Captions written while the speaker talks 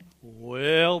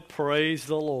Well, praise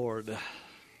the Lord.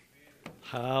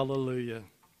 Hallelujah.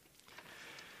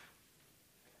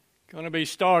 Going to be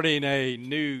starting a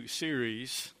new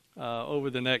series over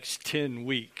the next 10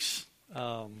 weeks.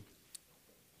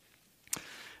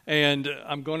 And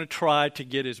I'm going to try to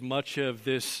get as much of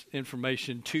this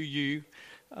information to you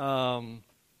on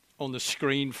the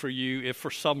screen for you. If for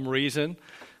some reason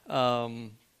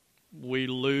we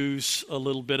lose a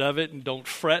little bit of it, and don't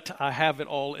fret, I have it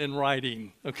all in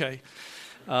writing, okay?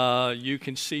 You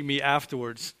can see me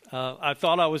afterwards. I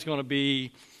thought I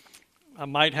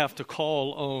might have to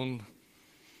call on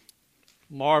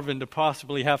Marvin to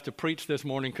possibly have to preach this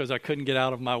morning because I couldn't get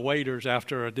out of my waders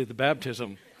after I did the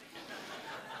baptism.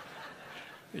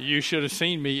 You should have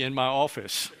seen me in my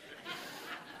office.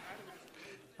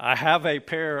 I have a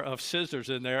pair of scissors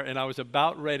in there, and I was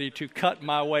about ready to cut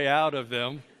my way out of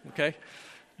them, okay?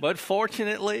 But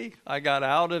fortunately, I got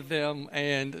out of them,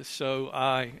 and so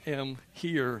I am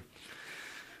here.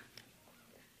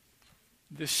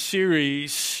 This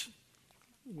series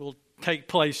will take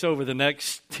place over the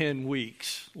next 10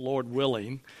 weeks, Lord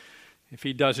willing, if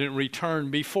He doesn't return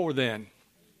before then.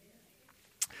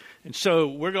 And so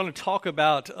we're going to talk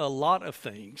about a lot of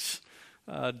things,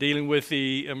 dealing with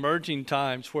the emerging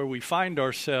times where we find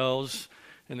ourselves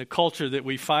and the culture that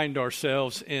we find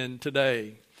ourselves in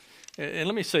today. And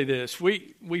let me say this,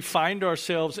 we find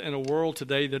ourselves in a world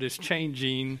today that is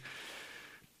changing.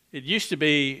 It used to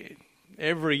be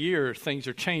every year things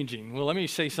are changing. Well, let me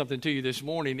say something to you this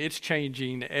morning. It's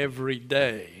changing every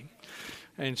day.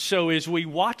 And so as we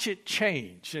watch it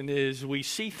change and as we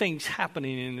see things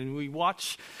happening and we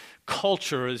watch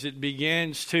culture as it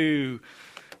begins to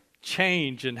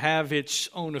change and have its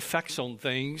own effects on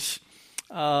things,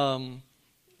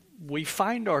 we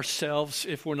find ourselves,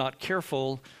 if we're not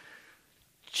careful,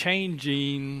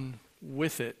 changing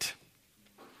with it.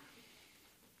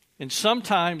 And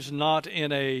sometimes not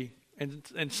in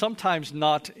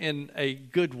a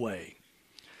good way.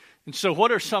 And so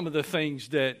what are some of the things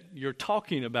that you're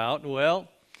talking about? Well,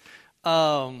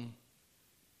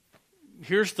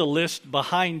 here's the list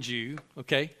behind you,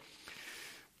 okay?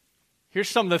 Here's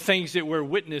some of the things that we're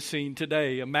witnessing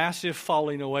today. A massive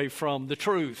falling away from the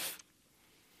truth.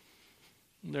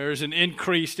 There's an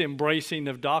increased embracing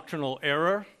of doctrinal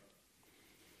error.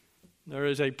 There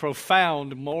is a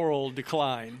profound moral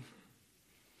decline.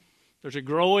 There's a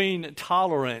growing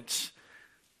tolerance.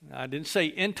 I didn't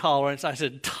say intolerance, I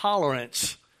said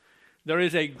tolerance. There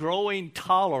is a growing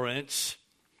tolerance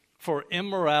for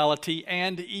immorality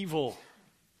and evil.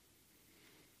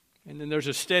 And then there's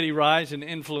a steady rise in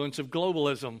influence of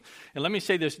globalism. And let me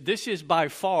say this is by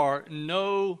far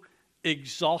no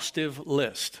exhaustive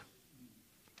list.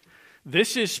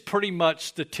 This is pretty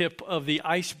much the tip of the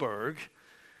iceberg,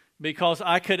 because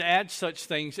I could add such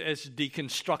things as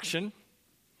deconstruction,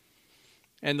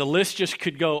 and the list just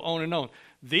could go on and on.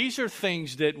 These are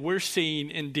things that we're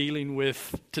seeing and dealing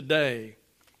with today.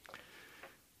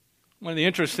 One of the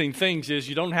interesting things is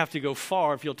you don't have to go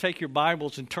far. If you'll take your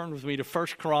Bibles and turn with me to 1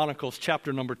 Chronicles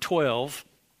chapter number 12.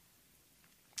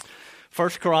 1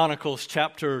 Chronicles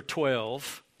chapter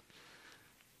 12.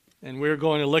 And we're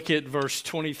going to look at verse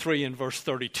 23 and verse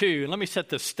 32. And let me set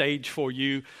the stage for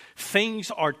you.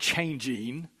 Things are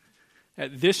changing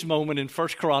at this moment in 1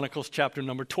 Chronicles chapter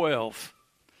number 12.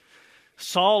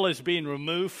 Saul is being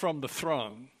removed from the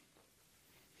throne.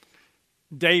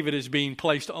 David is being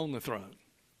placed on the throne.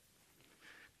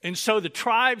 And so the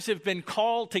tribes have been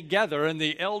called together, and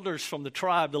the elders from the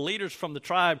tribe, the leaders from the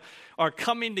tribe, are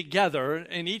coming together,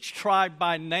 and each tribe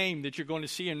by name that you're going to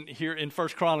see here in 1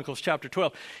 Chronicles chapter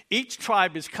 12, each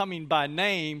tribe is coming by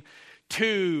name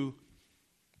to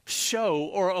show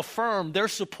or affirm their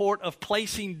support of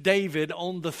placing David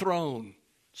on the throne.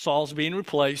 Saul's being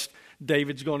replaced.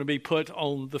 David's going to be put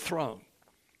on the throne.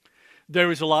 There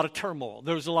was a lot of turmoil.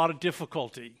 There was a lot of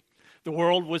difficulty. The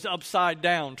world was upside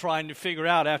down trying to figure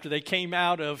out after they came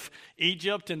out of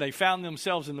Egypt and they found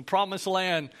themselves in the promised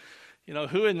land,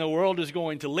 who in the world is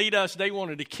going to lead us? They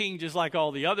wanted a king just like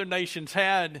all the other nations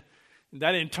had. And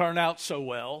that didn't turn out so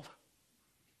well.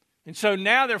 And so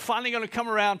now they're finally going to come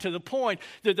around to the point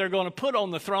that they're going to put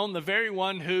on the throne the very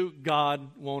one who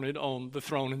God wanted on the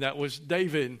throne, and that was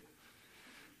David.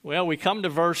 Well, we come to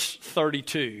verse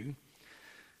 32,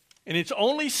 and it's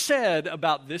only said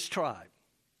about this tribe.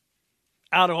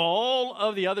 Out of all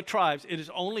of the other tribes, it is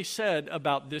only said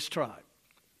about this tribe.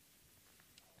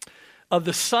 Of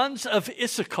the sons of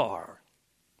Issachar,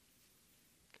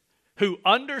 who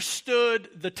understood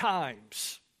the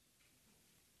times,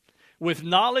 with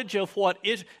knowledge of what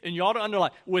is, and you ought to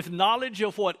underline, with knowledge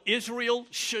of what Israel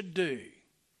should do.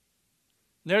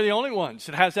 They're the only ones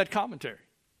that has that commentary.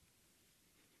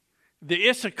 The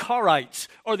Issacharites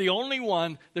are the only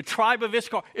one, the tribe of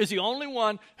Issachar is the only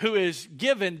one who is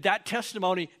given that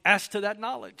testimony as to that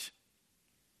knowledge.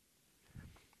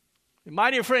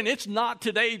 My dear friend, it's not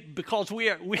today because we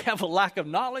have a lack of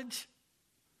knowledge.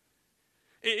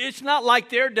 It's not like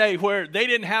their day where they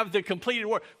didn't have the completed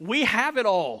word. We have it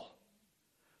all.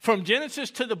 From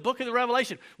Genesis to the book of the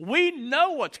Revelation, we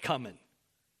know what's coming.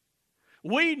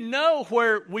 We know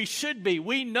where we should be.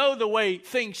 We know the way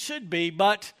things should be,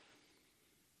 but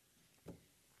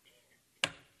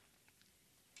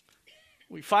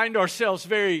we find ourselves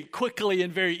very quickly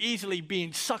and very easily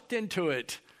being sucked into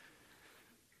it.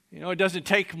 You know, it doesn't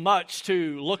take much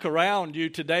to look around you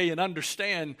today and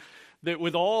understand that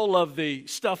with all of the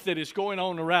stuff that is going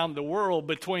on around the world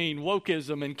between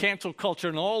wokeism and cancel culture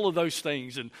and all of those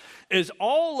things, and as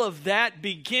all of that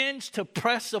begins to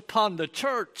press upon the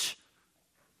church,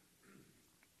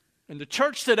 and the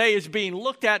church today is being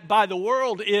looked at by the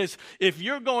world is, if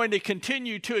you're going to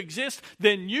continue to exist,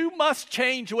 then you must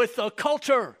change with the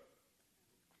culture.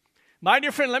 My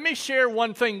dear friend, let me share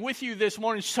one thing with you this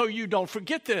morning so you don't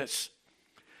forget this.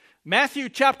 Matthew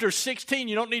chapter 16,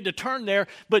 you don't need to turn there,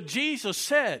 but Jesus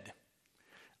said,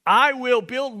 I will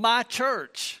build my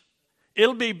church.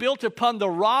 It'll be built upon the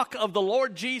rock of the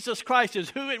Lord Jesus Christ is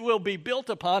who it will be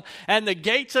built upon, and the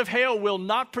gates of hell will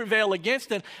not prevail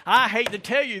against it. I hate to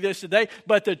tell you this today,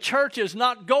 but the church is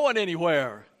not going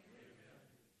anywhere.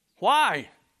 Why?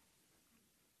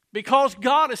 Because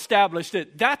God established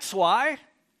it. That's why.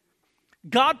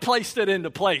 God placed it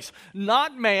into place.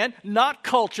 Not man, not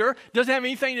culture. Doesn't have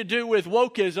anything to do with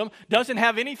wokeism. Doesn't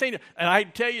have anything to... And I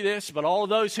tell you this, but all of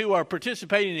those who are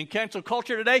participating in cancel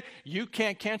culture today, you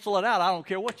can't cancel it out. I don't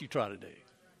care what you try to do.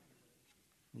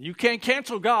 You can't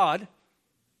cancel God.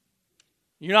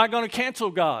 You're not going to cancel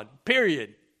God,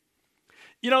 period.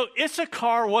 You know,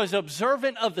 Issachar was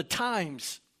observant of the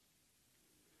times.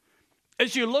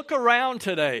 As you look around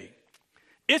today,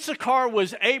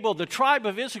 the tribe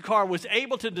of Issachar was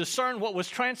able to discern what was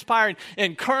transpiring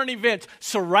in current events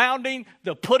surrounding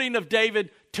the putting of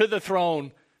David to the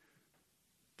throne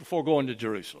before going to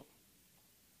Jerusalem.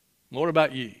 What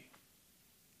about you?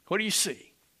 What do you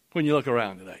see when you look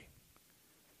around today?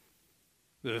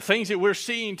 The things that we're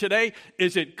seeing today,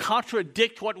 is it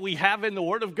contradict what we have in the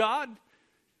Word of God?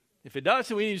 If it does,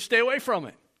 then we need to stay away from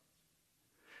it.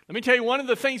 Let me tell you, one of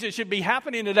the things that should be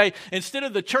happening today, instead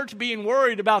of the church being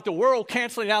worried about the world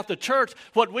canceling out the church,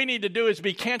 what we need to do is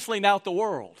be canceling out the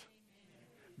world.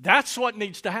 That's what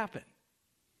needs to happen.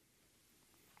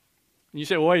 And you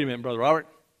say, well, wait a minute, Brother Robert.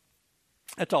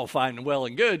 That's all fine and well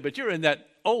and good, but you're in that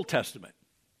Old Testament.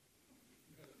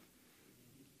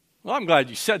 Well, I'm glad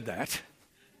you said that.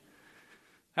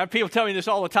 I have people tell me this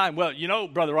all the time. Well, you know,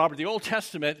 Brother Robert, the Old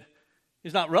Testament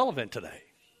is not relevant today.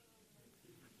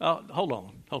 Hold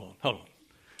on.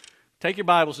 Take your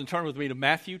Bibles and turn with me to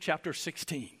Matthew chapter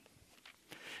 16.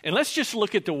 And let's just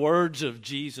look at the words of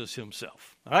Jesus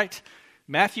himself. All right?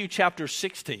 Matthew chapter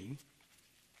 16.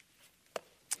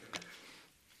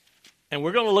 And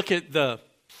we're going to look at the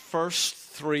first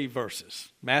three verses.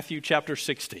 Matthew chapter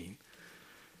 16.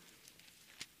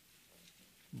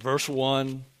 Verse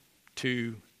 1,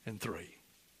 2, and 3.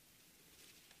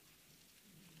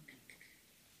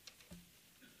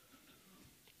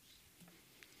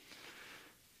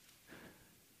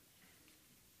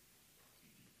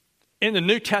 In the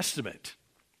New Testament,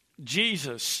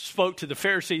 Jesus spoke to the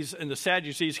Pharisees and the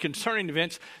Sadducees concerning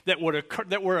events that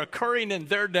were occurring in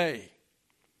their day.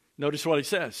 Notice what he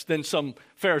says. Then some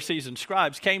Pharisees and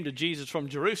scribes came to Jesus from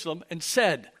Jerusalem and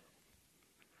said,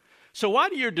 so why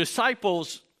do your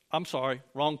disciples,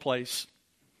 wrong place.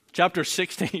 Chapter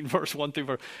 16, verse 1 through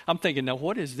verse. I'm thinking, now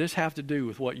what does this have to do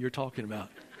with what you're talking about?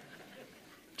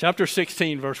 Chapter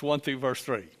 16, verse 1 through verse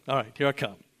 3. All right, here I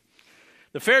come.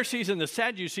 The Pharisees and the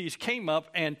Sadducees came up,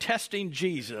 and testing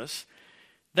Jesus,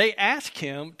 they asked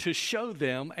him to show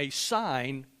them a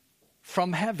sign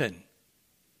from heaven.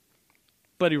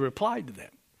 But he replied to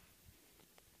them.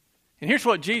 And here's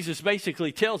what Jesus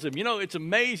basically tells them. You know, it's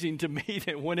amazing to me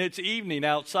that when it's evening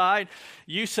outside,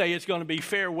 you say it's going to be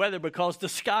fair weather because the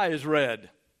sky is red.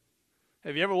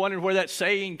 Have you ever wondered where that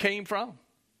saying came from?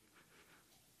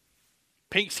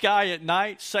 Pink sky at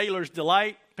night, sailors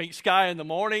delight. Pink sky in the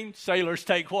morning, sailors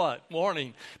take what?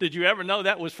 Warning. Did you ever know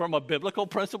that was from a biblical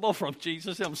principle from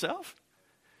Jesus himself?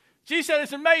 Jesus said,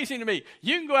 it's amazing to me.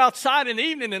 You can go outside in the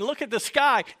evening and look at the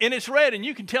sky, and it's red, and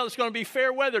you can tell it's going to be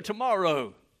fair weather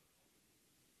tomorrow.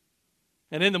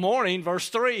 And in the morning, verse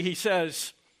 3, he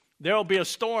says, there will be a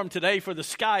storm today, for the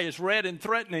sky is red and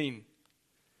threatening.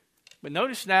 But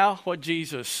notice now what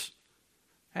Jesus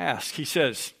asked. He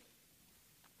says,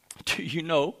 do you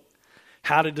know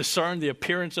how to discern the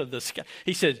appearance of the sky.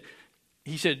 He said,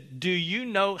 do you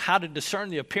know how to discern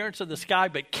the appearance of the sky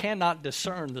but cannot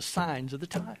discern the signs of the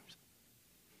times?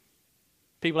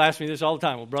 People ask me this all the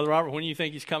time. Well, Brother Robert, when do you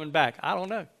think he's coming back? I don't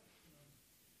know.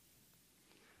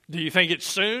 Do you think it's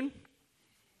soon?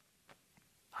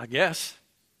 I guess.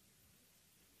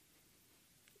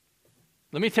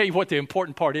 Let me tell you what the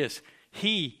important part is.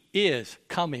 He is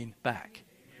coming back.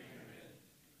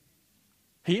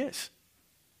 He is.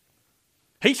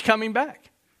 He's coming back.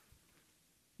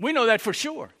 We know that for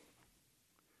sure.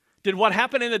 Did what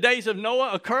happened in the days of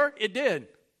Noah occur? It did.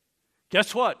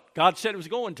 Guess what? God said it was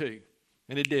going to,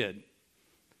 and it did.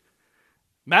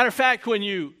 Matter of fact, when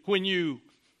you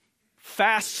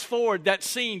fast forward that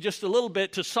scene just a little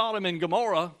bit to Sodom and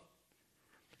Gomorrah,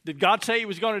 did God say he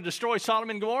was going to destroy Sodom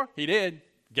and Gomorrah? He did.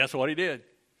 Guess what he did?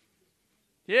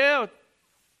 Yeah,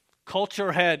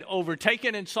 culture had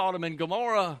overtaken in Sodom and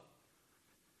Gomorrah.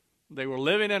 They were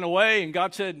living in a way, and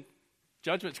God said,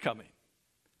 judgment's coming.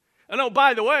 And oh,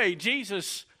 by the way,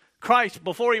 Jesus Christ,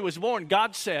 before he was born,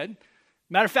 God said,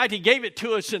 matter of fact, he gave it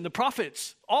to us in the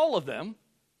prophets, all of them.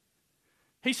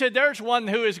 He said, there's one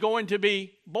who is going to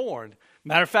be born.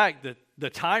 Matter of fact, the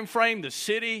time frame, the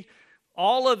city,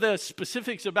 all of the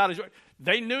specifics about his,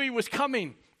 they knew he was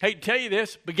coming. Hate to tell you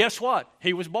this, but guess what?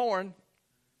 He was born.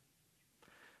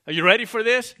 Are you ready for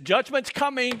this? Judgment's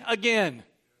coming again.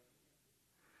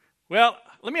 Well,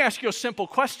 let me ask you a simple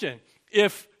question.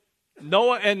 If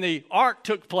Noah and the ark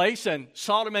took place and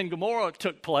Sodom and Gomorrah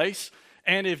took place,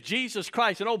 and if Jesus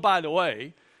Christ, and oh, by the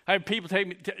way, I have people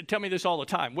tell me this all the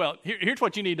time. Well, here's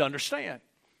what you need to understand.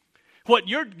 What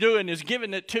you're doing is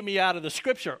giving it to me out of the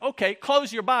Scripture. Okay,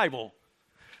 close your Bible.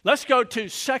 Let's go to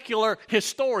secular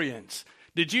historians.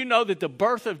 Did you know that the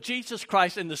birth of Jesus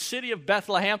Christ in the city of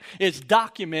Bethlehem is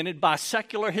documented by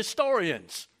secular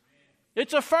historians?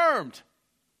 It's affirmed.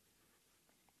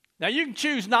 Now, you can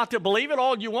choose not to believe it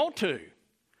all you want to.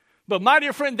 But my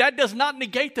dear friend, that does not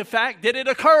negate the fact that it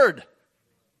occurred.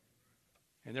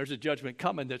 And there's a judgment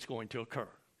coming that's going to occur.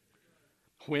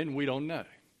 When, we don't know.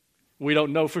 We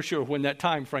don't know for sure when that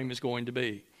time frame is going to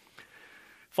be.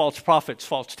 False prophets,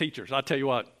 false teachers. I tell you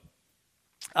what,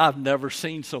 I've never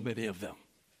seen so many of them.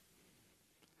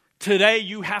 Today,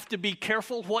 you have to be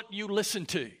careful what you listen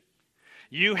to.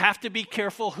 You have to be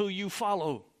careful who you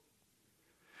follow.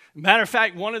 Matter of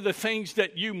fact, one of the things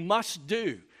that you must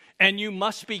do and you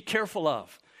must be careful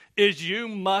of is you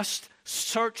must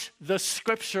search the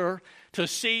Scripture to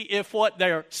see if what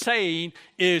they're saying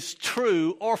is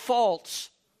true or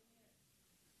false.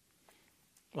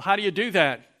 Well, how do you do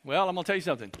that? Well, I'm going to tell you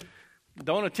something.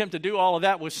 Don't attempt to do all of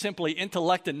that with simply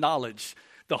intellect and knowledge.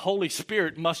 The Holy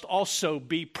Spirit must also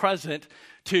be present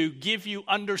to give you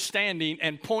understanding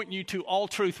and point you to all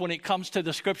truth when it comes to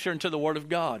the Scripture and to the Word of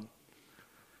God.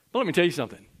 But let me tell you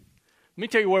something. Let me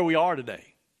tell you where we are today.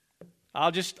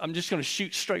 I'm just going to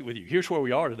shoot straight with you. Here's where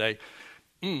we are today.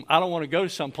 I don't want to go to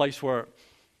some place where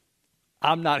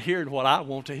I'm not hearing what I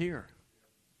want to hear.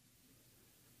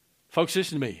 Folks,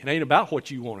 listen to me. It ain't about what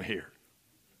you want to hear.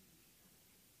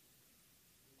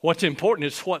 What's important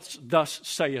is what thus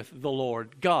saith the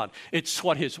Lord God. It's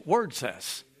what His Word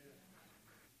says.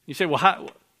 You say,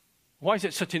 well, why is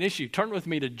it such an issue? Turn with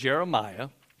me to Jeremiah.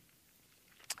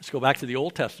 Let's go back to the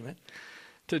Old Testament,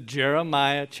 to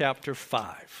Jeremiah chapter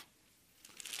 5.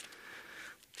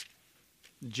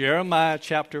 Jeremiah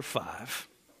chapter 5.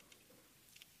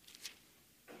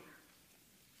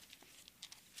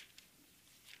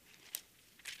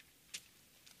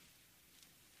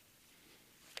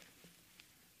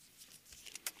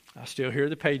 I still hear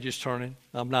the pages turning.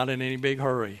 I'm not in any big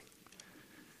hurry.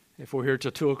 If we're here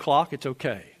till 2 o'clock, it's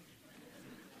okay.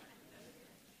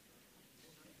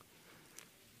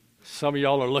 Some of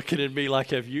y'all are looking at me like,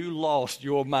 have you lost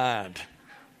your mind?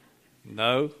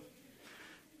 No.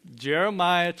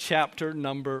 Jeremiah chapter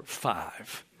number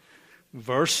 5,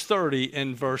 verse 30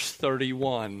 and verse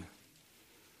 31.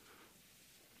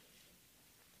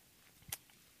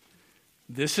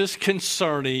 This is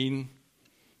concerning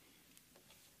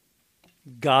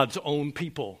God's own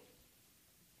people.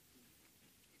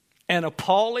 An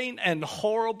appalling and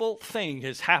horrible thing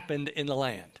has happened in the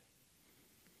land.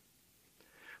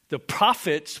 The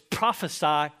prophets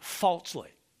prophesy falsely.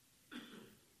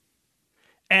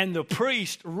 And the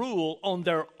priests rule on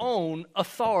their own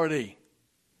authority.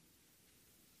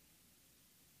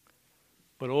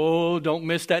 But oh, don't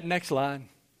miss that next line.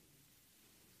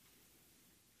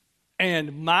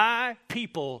 And my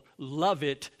people love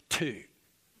it too.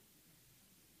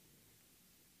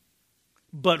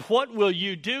 But what will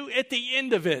you do at the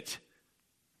end of it?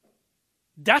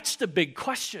 That's the big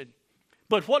question.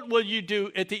 But what will you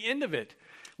do at the end of it?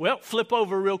 Well, flip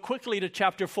over real quickly to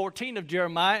chapter 14 of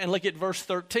Jeremiah and look at verse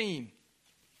 13.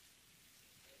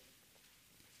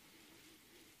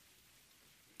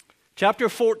 Chapter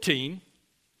 14,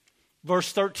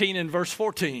 verse 13 and verse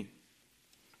 14.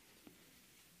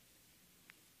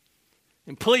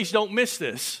 And please don't miss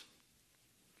this.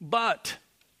 But,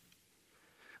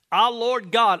 our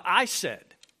Lord God, I said,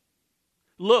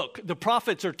 look, the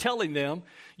prophets are telling them,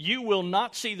 you will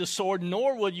not see the sword,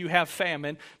 nor will you have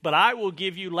famine, but I will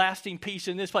give you lasting peace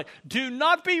in this place. Do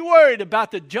not be worried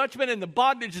about the judgment and the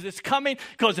bondage that's coming,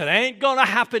 because it ain't going to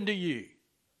happen to you.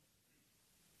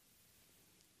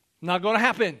 Not going to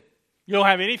happen. You don't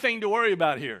have anything to worry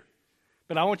about here.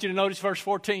 But I want you to notice verse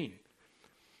 14.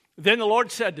 Then the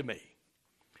Lord said to me,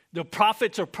 the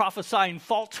prophets are prophesying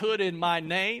falsehood in my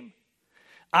name.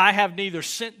 I have neither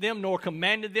sent them, nor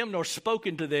commanded them, nor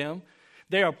spoken to them.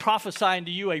 They are prophesying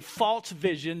to you a false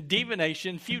vision,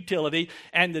 divination, futility,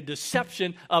 and the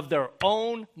deception of their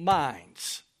own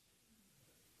minds.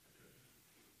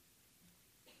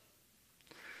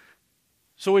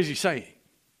 So what is he saying?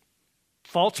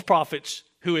 False prophets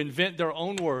who invent their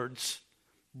own words,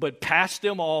 but pass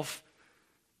them off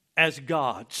as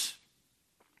gods.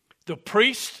 The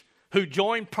priests who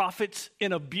join prophets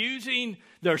in abusing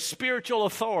their spiritual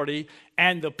authority,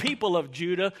 and the people of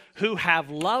Judah who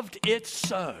have loved it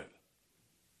so.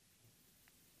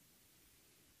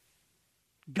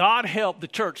 God help the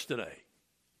church today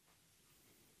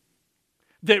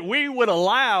that we would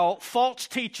allow false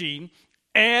teaching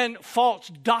and false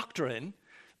doctrine,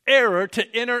 error,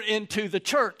 to enter into the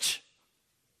church.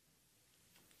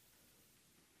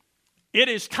 It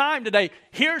is time today.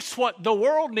 Here's what the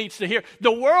world needs to hear.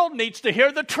 The world needs to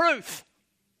hear the truth.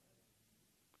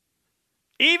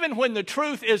 Even when the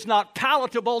truth is not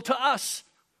palatable to us.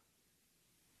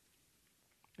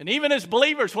 And even as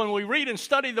believers, when we read and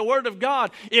study the Word of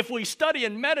God, if we study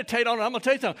and meditate on it, I'm going to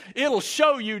tell you something, it'll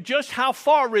show you just how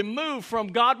far removed from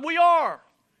God we are.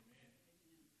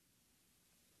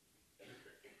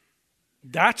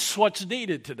 That's what's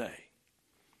needed today.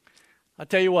 I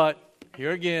tell you what,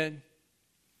 here again,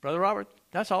 Brother Robert,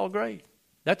 that's all great.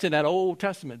 That's in that Old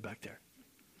Testament back there.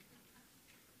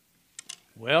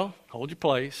 Well, hold your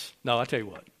place. No, I tell you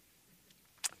what.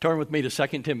 Turn with me to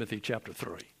 2 Timothy chapter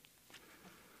 3.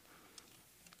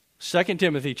 2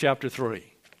 Timothy chapter 3.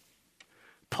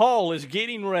 Paul is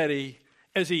getting ready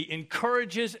as he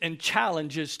encourages and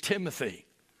challenges Timothy.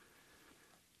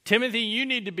 Timothy, you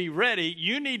need to be ready.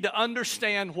 You need to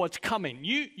understand what's coming.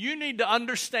 You need to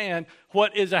understand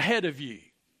what is ahead of you.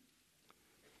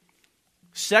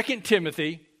 2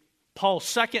 Timothy, Paul's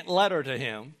second letter to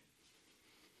him,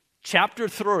 chapter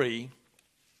 3.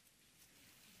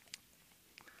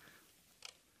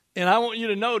 And I want you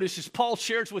to notice, as Paul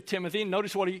shares with Timothy,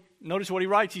 notice what he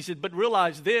writes. He said, but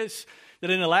realize this, that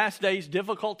in the last days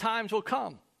difficult times will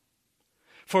come.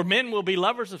 For men will be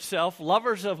lovers of self,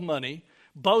 lovers of money,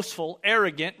 boastful,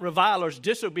 arrogant, revilers,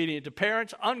 disobedient to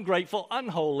parents, ungrateful,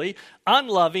 unholy,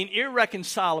 unloving,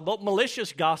 irreconcilable,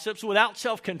 malicious gossips, without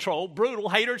self-control, brutal,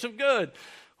 haters of good.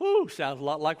 Whew, sounds a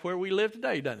lot like where we live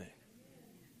today, doesn't it?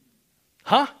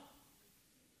 Huh?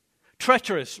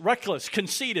 Treacherous, reckless,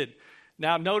 conceited.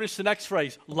 Now notice the next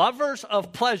phrase. Lovers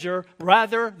of pleasure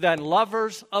rather than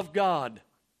lovers of God.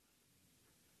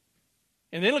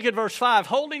 And then look at verse 5.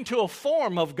 Holding to a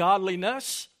form of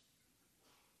godliness,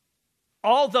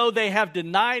 although they have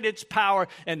denied its power.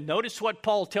 And notice what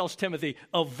Paul tells Timothy.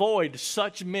 Avoid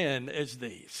such men as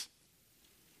these.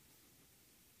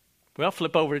 Well,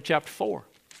 flip over to chapter 4.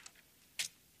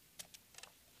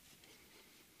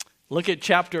 Look at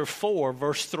chapter 4,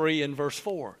 verse 3 and verse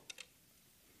 4.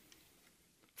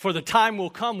 For the time will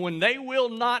come when they will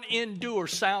not endure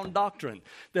sound doctrine.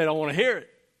 They don't want to hear it.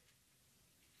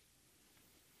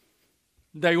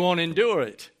 They won't endure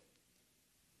it.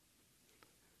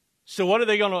 So what's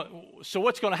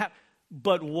going to happen?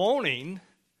 But wanting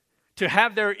to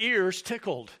have their ears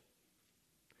tickled.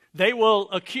 They will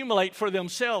accumulate for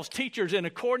themselves teachers in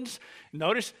accordance,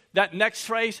 notice that next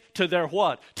phrase, to their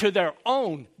what? To their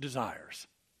own desires.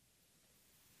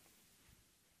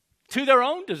 To their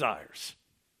own desires.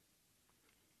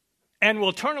 And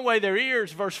will turn away their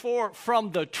ears, verse 4,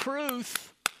 from the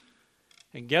truth.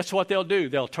 And guess what they'll do?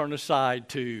 They'll turn aside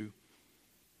to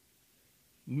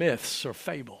myths or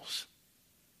fables.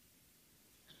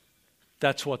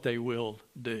 That's what they will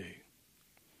do.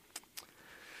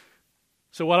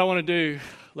 So what I want to do,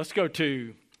 let's go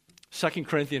to 2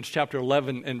 Corinthians chapter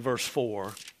 11 and verse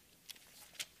 4.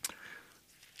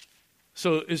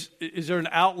 So is there an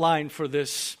outline for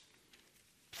this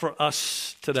for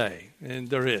us today? And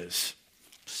there is.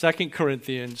 2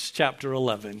 Corinthians chapter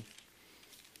 11.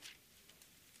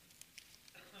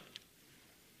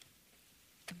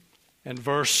 and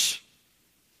verse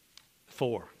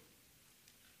 4.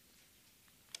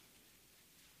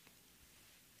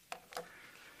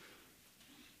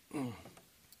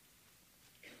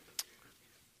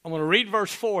 I'm going to read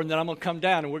verse 4, and then I'm going to come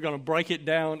down, and we're going to break it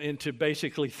down into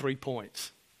basically 3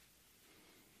 points.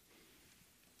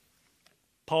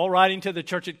 Paul writing to the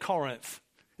church at Corinth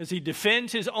as he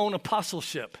defends his own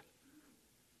apostleship.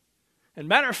 And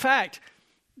matter of fact,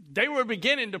 they were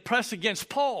beginning to press against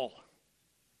Paul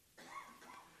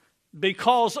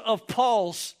because of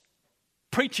Paul's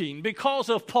preaching, because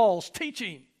of Paul's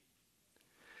teaching.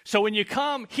 So when you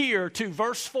come here to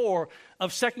verse 4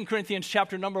 of 2 Corinthians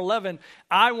chapter number 11,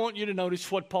 I want you to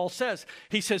notice what Paul says.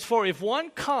 He says, "For if one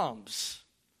comes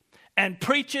and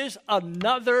preaches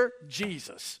another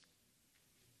Jesus,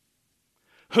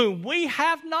 whom we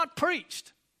have not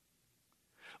preached,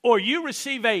 or you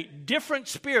receive a different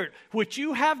spirit which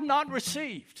you have not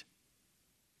received,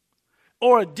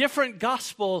 or a different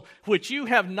gospel which you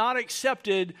have not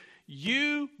accepted,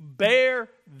 you bear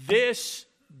this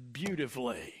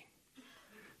beautifully."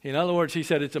 In other words, he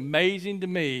said, it's amazing to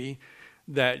me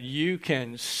that you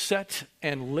can sit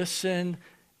and listen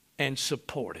and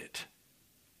support it.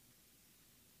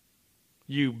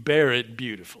 You bear it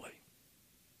beautifully.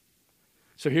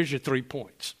 So here's your 3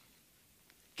 points.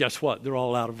 Guess what? They're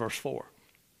all out of verse 4.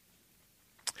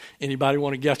 Anybody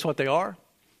want to guess what they are?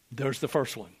 There's the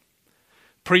first one.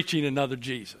 Preaching another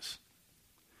Jesus.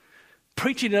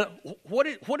 Preaching,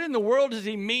 what in the world does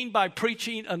he mean by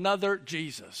preaching another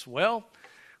Jesus? Well,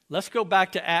 let's go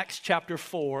back to Acts chapter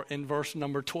 4 and verse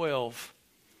number 12.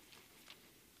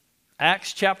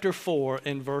 Acts chapter 4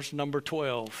 and verse number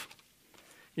 12.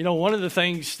 You know, one of the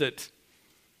things that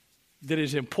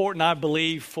is important, I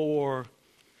believe, for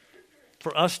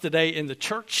us today in the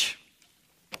church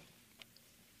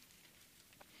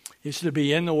is to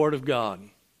be in the Word of God.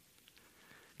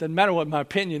 Doesn't matter what my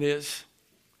opinion is.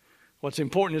 What's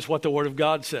important is what the Word of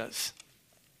God says.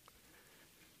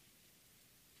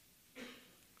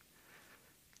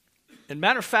 And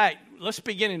matter of fact, let's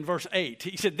begin in verse 8.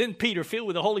 He said, "Then Peter, filled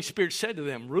with the Holy Spirit, said to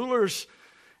them, rulers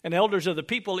and elders of the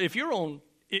people, if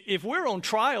we're on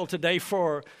trial today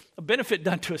for a benefit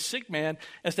done to a sick man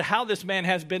as to how this man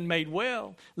has been made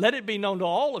well, let it be known to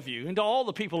all of you and to all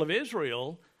the people of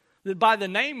Israel that by the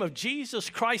name of Jesus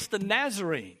Christ the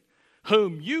Nazarene,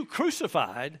 whom you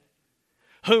crucified,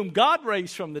 whom God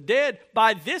raised from the dead,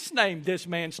 by this name this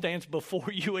man stands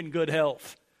before you in good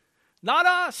health. Not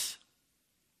us."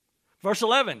 Verse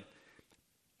 11.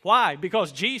 Why?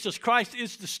 Because Jesus Christ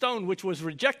is the stone which was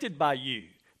rejected by you,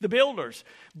 the builders,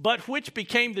 but which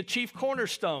became the chief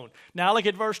cornerstone. Now look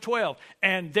at verse 12.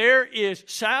 "And there is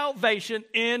salvation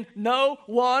in no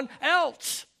one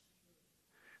else."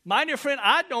 My dear friend,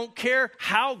 I don't care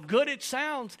how good it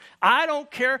sounds. I don't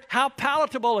care how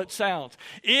palatable it sounds.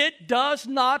 It does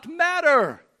not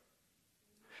matter.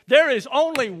 There is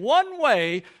only one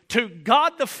way to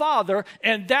God the Father,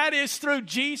 and that is through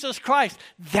Jesus Christ.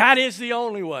 That is the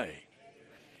only way.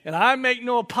 And I make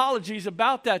no apologies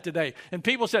about that today. And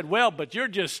people said, "Well, but you're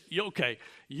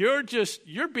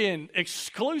being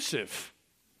exclusive."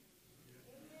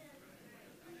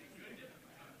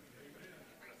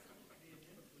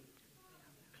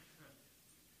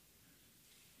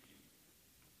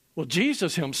 Well,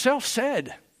 Jesus himself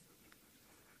said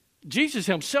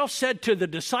to the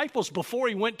disciples before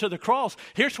he went to the cross,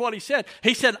 here's what he said.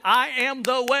 He said, "I am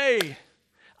the way,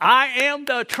 I am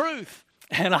the truth,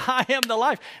 and I am the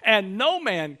life. And no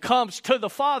man comes to the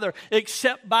Father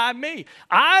except by me."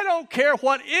 I don't care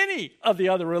what any of the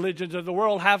other religions of the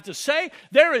world have to say.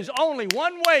 There is only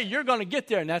one way you're going to get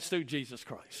there, and that's through Jesus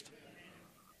Christ.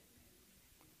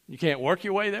 You can't work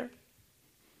your way there.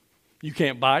 You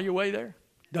can't buy your way there.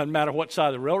 Doesn't matter what side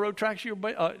of the railroad tracks you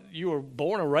were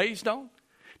born or raised on.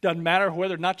 Doesn't matter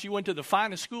whether or not you went to the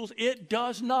finest schools. It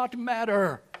does not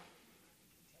matter.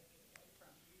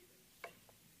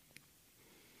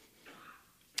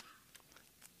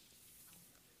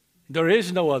 There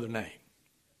is no other name.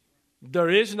 There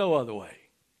is no other way.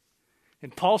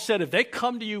 And Paul said if they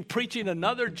come to you preaching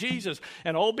another Jesus,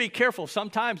 and oh, be careful,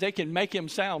 sometimes they can make him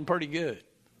sound pretty good.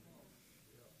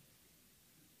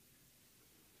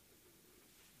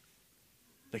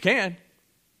 They can.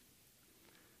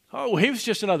 Oh, well, he was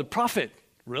just another prophet.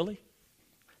 Really?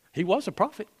 He was a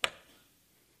prophet.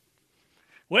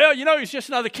 Well, he's just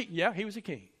another king. Yeah, he was a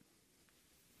king.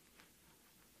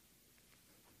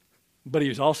 But he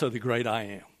was also the great I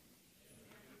am.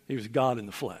 He was God in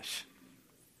the flesh.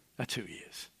 That's who he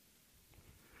is.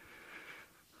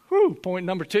 Point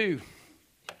number 2.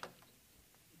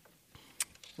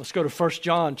 Let's go to 1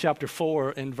 John chapter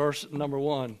 4 and verse number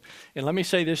 1. And let me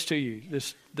say this to you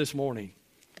this morning.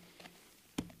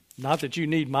 Not that you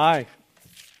need my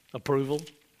approval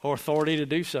or authority to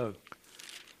do so,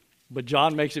 but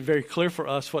John makes it very clear for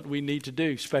us what we need to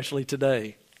do, especially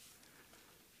today.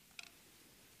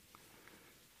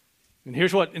 And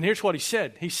here's what he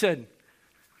said. He said,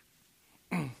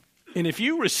 and if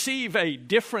you receive a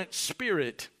different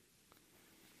spirit,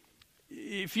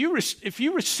 if you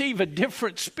receive a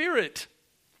different spirit,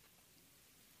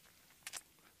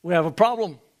 we have a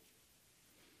problem.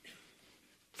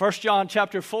 1 John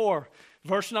chapter 4,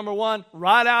 verse number 1,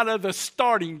 right out of the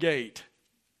starting gate.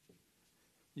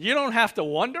 You don't have to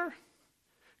wonder.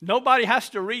 Nobody has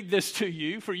to read this to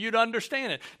you for you to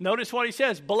understand it. Notice what he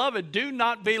says. Beloved, do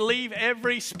not believe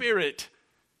every spirit.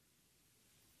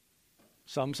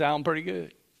 Some sound pretty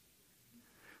good.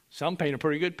 Some paint a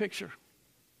pretty good picture.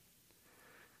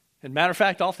 And matter of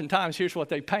fact, oftentimes, here's what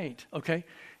they paint. Okay,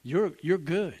 you're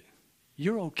good.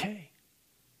 You're okay.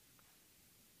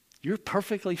 You're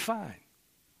perfectly fine.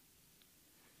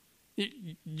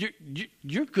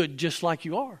 You're good just like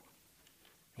you are.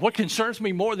 What concerns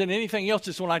me more than anything else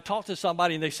is when I talk to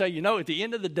somebody and they say, at the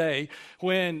end of the day,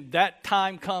 when that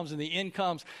time comes and the end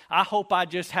comes, I hope I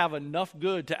just have enough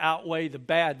good to outweigh the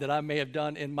bad that I may have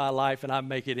done in my life and I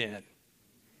make it in.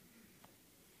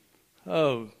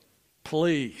 Oh,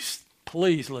 please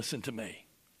listen to me.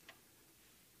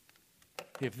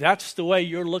 If that's the way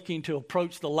you're looking to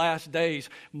approach the last days,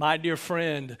 my dear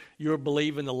friend, you're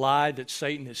believing the lie that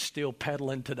Satan is still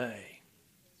peddling today.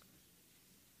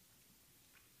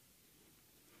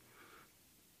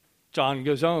 John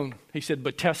goes on, he said,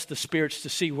 but test the spirits to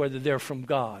see whether they're from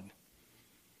God.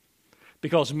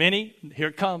 Because many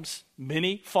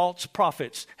false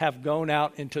prophets have gone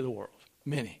out into the world.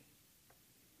 Many.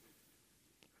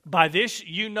 By this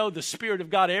you know the Spirit of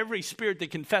God. Every spirit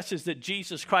that confesses that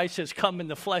Jesus Christ has come in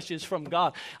the flesh is from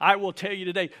God. I will tell you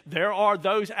today, there are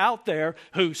those out there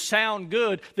who sound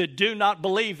good that do not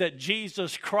believe that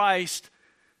Jesus Christ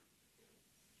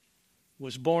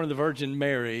was born of the Virgin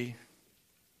Mary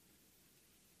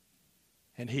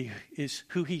and he is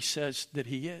who he says that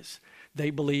he is. They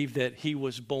believe that he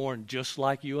was born just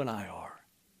like you and I are.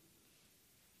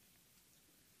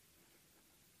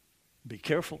 Be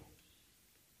careful.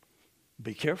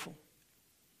 Be careful.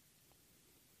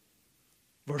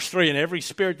 Verse 3, and every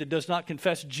spirit that does not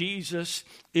confess Jesus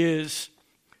is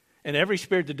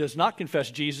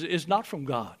not from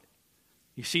God.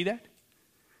 You see that?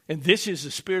 And this is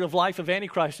the spirit of life of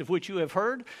Antichrist, of which you have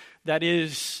heard, that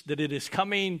it is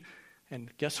coming, and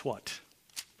guess what?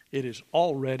 It is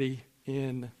already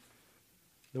in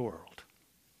the world.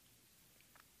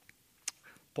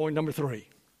 Point number 3.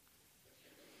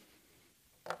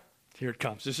 Here it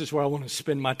comes. This is where I want to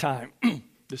spend my time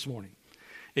this morning.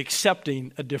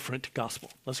 Accepting a different gospel.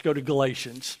 Let's go to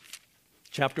Galatians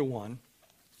chapter 1.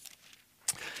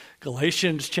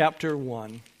 Galatians chapter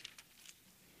 1,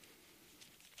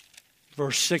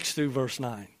 verse 6 through verse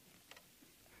 9.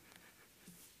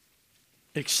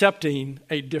 Accepting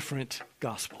a different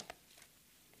gospel.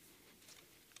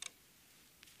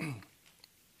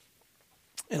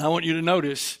 And I want you to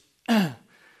notice,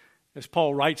 as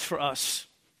Paul writes for us,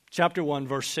 chapter 1,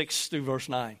 verse 6 through verse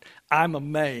 9. I'm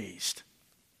amazed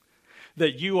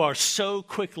that you are so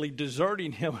quickly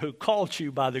deserting him who called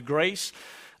you by the grace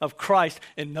of Christ.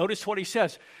 And notice what he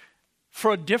says,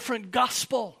 for a different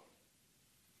gospel.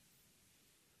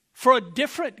 For a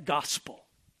different gospel.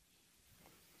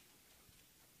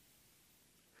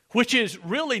 Which is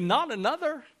really not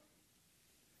another.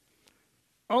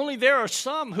 Only there are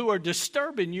some who are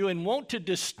disturbing you and want to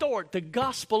distort the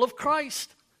gospel of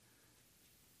Christ.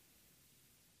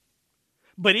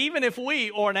 But even if we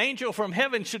or an angel from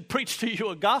heaven should preach to you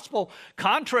a gospel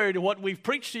contrary to what we've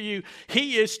preached to you,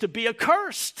 he is to be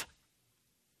accursed.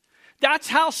 That's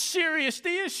how serious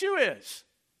the issue is.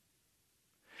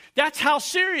 That's how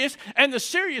serious and the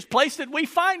serious place that we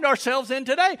find ourselves in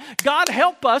today. God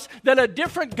help us that a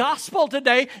different gospel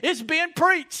today is being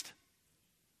preached.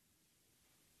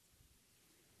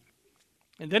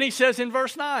 And then he says in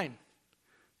verse 9,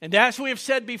 and as we have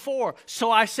said before, so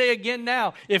I say again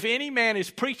now, if any man is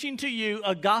preaching to you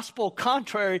a gospel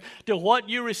contrary to what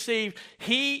you received,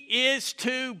 he is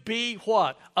to be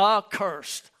what?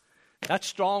 Accursed. That's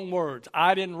strong words.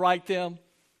 I didn't write them.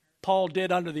 Paul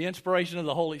did under the inspiration of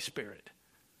the Holy Spirit.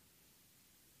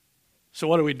 So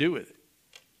what do we do with it?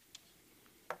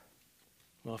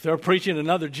 Well, if they're preaching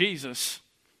another Jesus,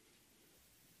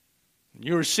 and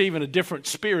you're receiving a different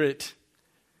spirit,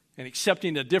 and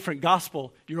accepting a different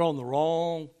gospel, you're on the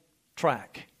wrong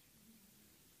track.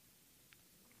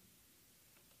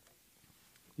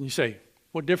 And you say,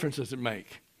 what difference does it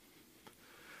make?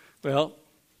 Well,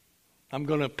 I'm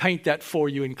going to paint that for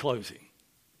you in closing.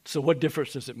 So what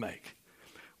difference does it make?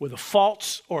 With a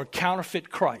false or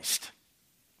counterfeit Christ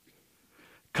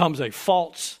comes a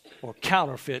false or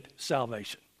counterfeit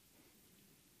salvation.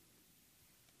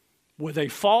 With a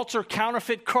false or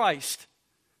counterfeit Christ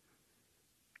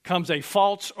comes a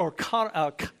false or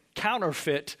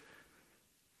counterfeit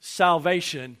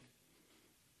salvation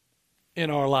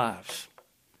in our lives.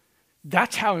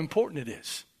 That's how important it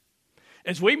is.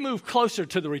 As we move closer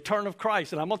to the return of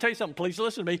Christ, and I'm going to tell you something, please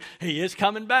listen to me, He is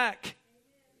coming back.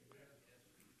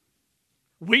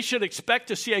 We should expect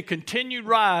to see a continued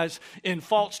rise in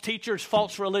false teachers,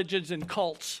 false religions, and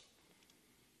cults.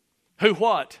 Who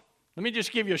what? Let me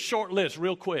just give you a short list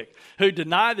real quick. Who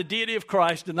deny the deity of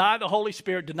Christ, deny the Holy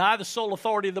Spirit, deny the sole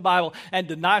authority of the Bible, and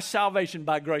deny salvation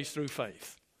by grace through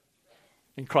faith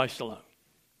in Christ alone.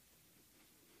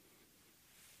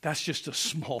 That's just a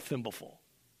small thimbleful.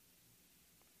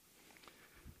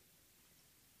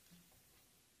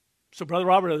 So, Brother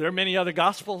Robert, are there many other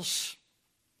gospels?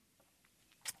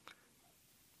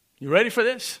 You ready for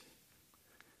this?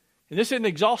 And this isn't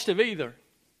exhaustive either.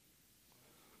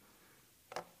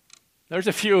 There's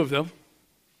a few of them.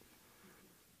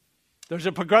 There's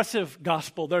a progressive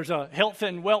gospel. There's a health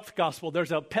and wealth gospel.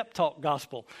 There's a pep talk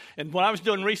gospel. And when I was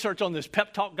doing research on this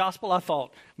pep talk gospel, I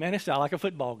thought, man, it sounds like a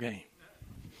football game.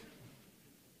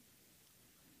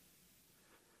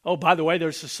 Oh, by the way,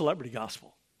 there's the celebrity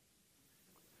gospel.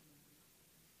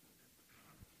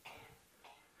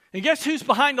 And guess who's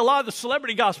behind a lot of the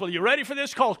celebrity gospel? You ready for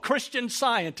this? Called Christian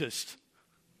Scientists.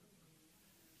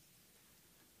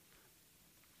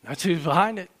 That's who's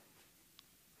behind it.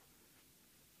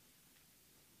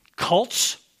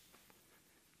 Cults,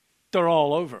 they're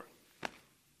all over.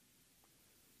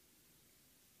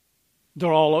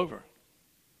 They're all over.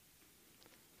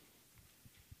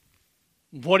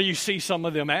 What do you see some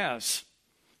of them as?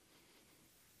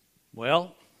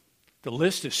 Well, the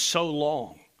list is so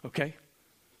long, okay?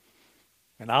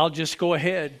 And I'll just go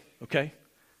ahead, okay?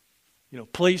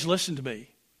 Please listen to me.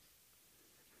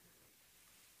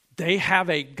 They have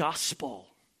a gospel.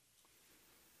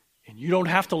 And you don't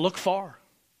have to look far.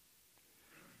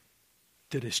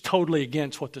 That is totally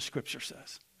against what the Scripture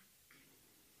says.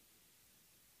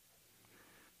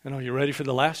 And are you ready for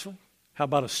the last one? How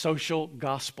about a social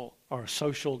gospel or a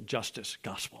social justice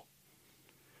gospel?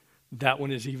 That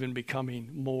one is even becoming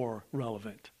more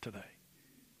relevant today.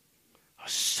 A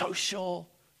social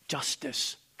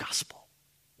justice gospel.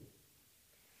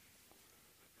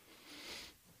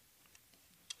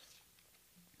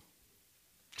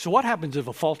 So what happens if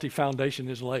a faulty foundation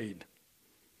is laid?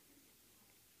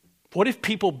 What if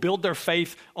people build their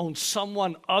faith on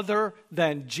someone other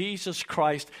than Jesus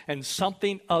Christ and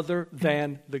something other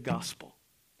than the gospel?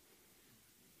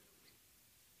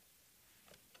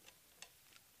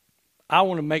 I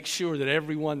want to make sure that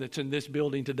everyone that's in this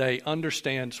building today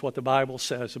understands what the Bible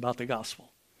says about the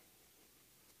gospel.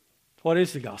 What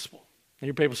is the gospel? And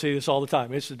your people see this all the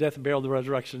time. It's the death and burial and the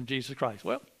resurrection of Jesus Christ.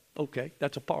 Well, okay,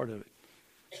 that's a part of it.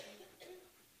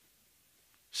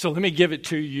 So let me give it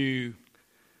to you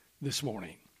this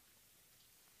morning.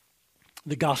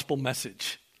 The gospel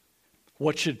message.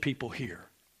 What should people hear?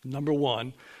 Number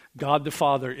one, God the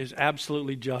Father is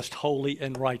absolutely just, holy,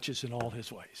 and righteous in all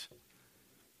His ways.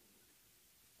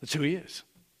 That's who He is.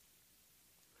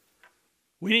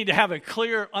 We need to have a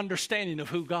clear understanding of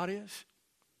who God is.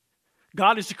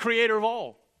 God is the creator of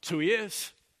all. That's who He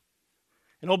is.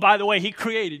 And oh, by the way, He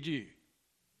created you.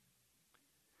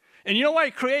 And you know why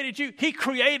He created you? He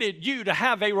created you to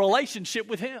have a relationship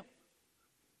with Him.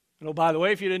 And oh, by the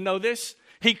way, if you didn't know this,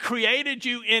 He created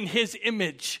you in His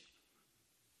image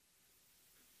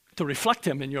to reflect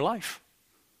Him in your life.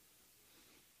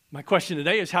 My question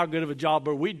today is, how good of a job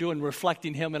are we doing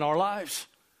reflecting Him in our lives?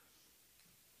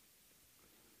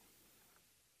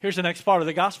 Here's the next part of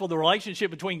the gospel. The relationship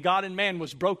between God and man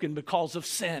was broken because of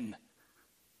sin.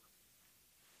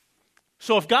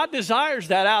 So if God desires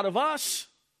that out of us,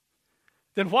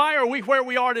 then why are we where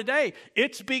we are today?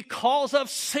 It's because of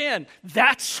sin.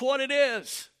 That's what it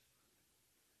is.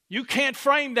 You can't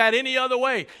frame that any other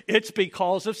way. It's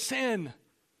because of sin.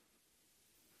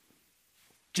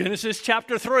 Genesis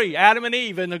chapter 3, Adam and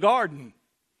Eve in the garden.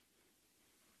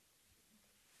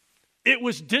 It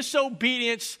was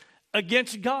disobedience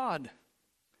against God.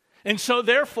 And so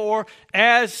therefore,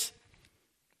 as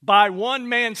by one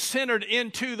man sin entered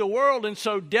into the world, and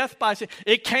so death by sin,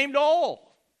 it came to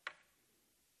all.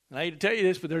 And I hate to tell you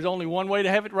this, but there's only one way to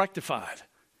have it rectified.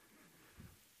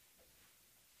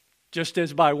 Just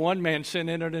as by one man sin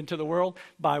entered into the world,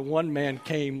 by one man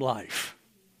came life.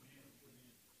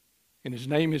 And his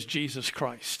name is Jesus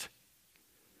Christ.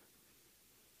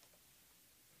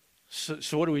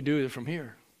 So what do we do from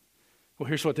here? Well,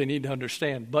 here's what they need to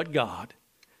understand. But God,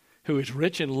 who is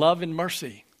rich in love and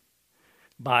mercy,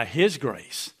 by his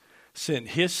grace, sent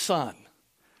his Son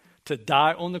to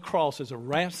die on the cross as a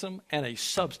ransom and a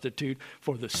substitute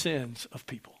for the sins of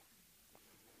people.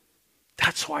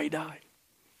 That's why he died.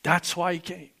 That's why he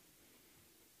came.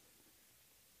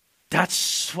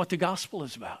 That's what the gospel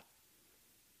is about.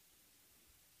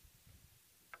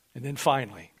 And then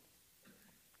finally,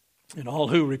 and all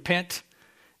who repent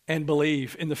and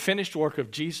believe in the finished work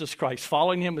of Jesus Christ,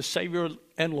 following him as Savior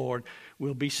and Lord,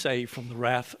 will be saved from the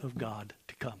wrath of God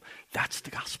to come. That's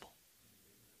the gospel.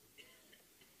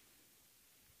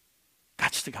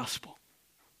 That's the gospel.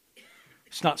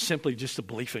 It's not simply just a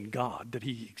belief in God that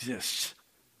he exists.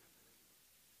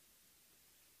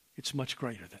 It's much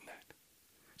greater than that.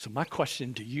 So my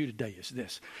question to you today is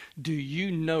this. Do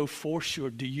you know for sure,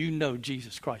 do you know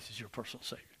Jesus Christ is your personal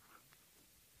Savior?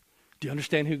 Do you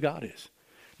understand who God is?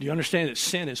 Do you understand that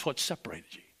sin is what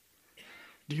separated you?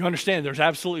 Do you understand there's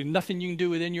absolutely nothing you can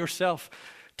do within yourself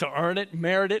to earn it,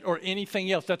 merit it, or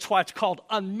anything else? That's why it's called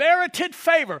unmerited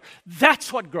favor.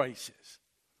 That's what grace is.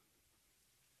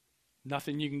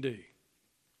 Nothing you can do.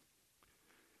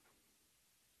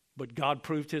 But God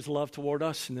proved his love toward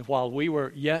us, and that while we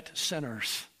were yet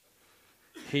sinners,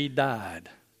 he died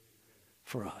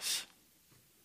for us.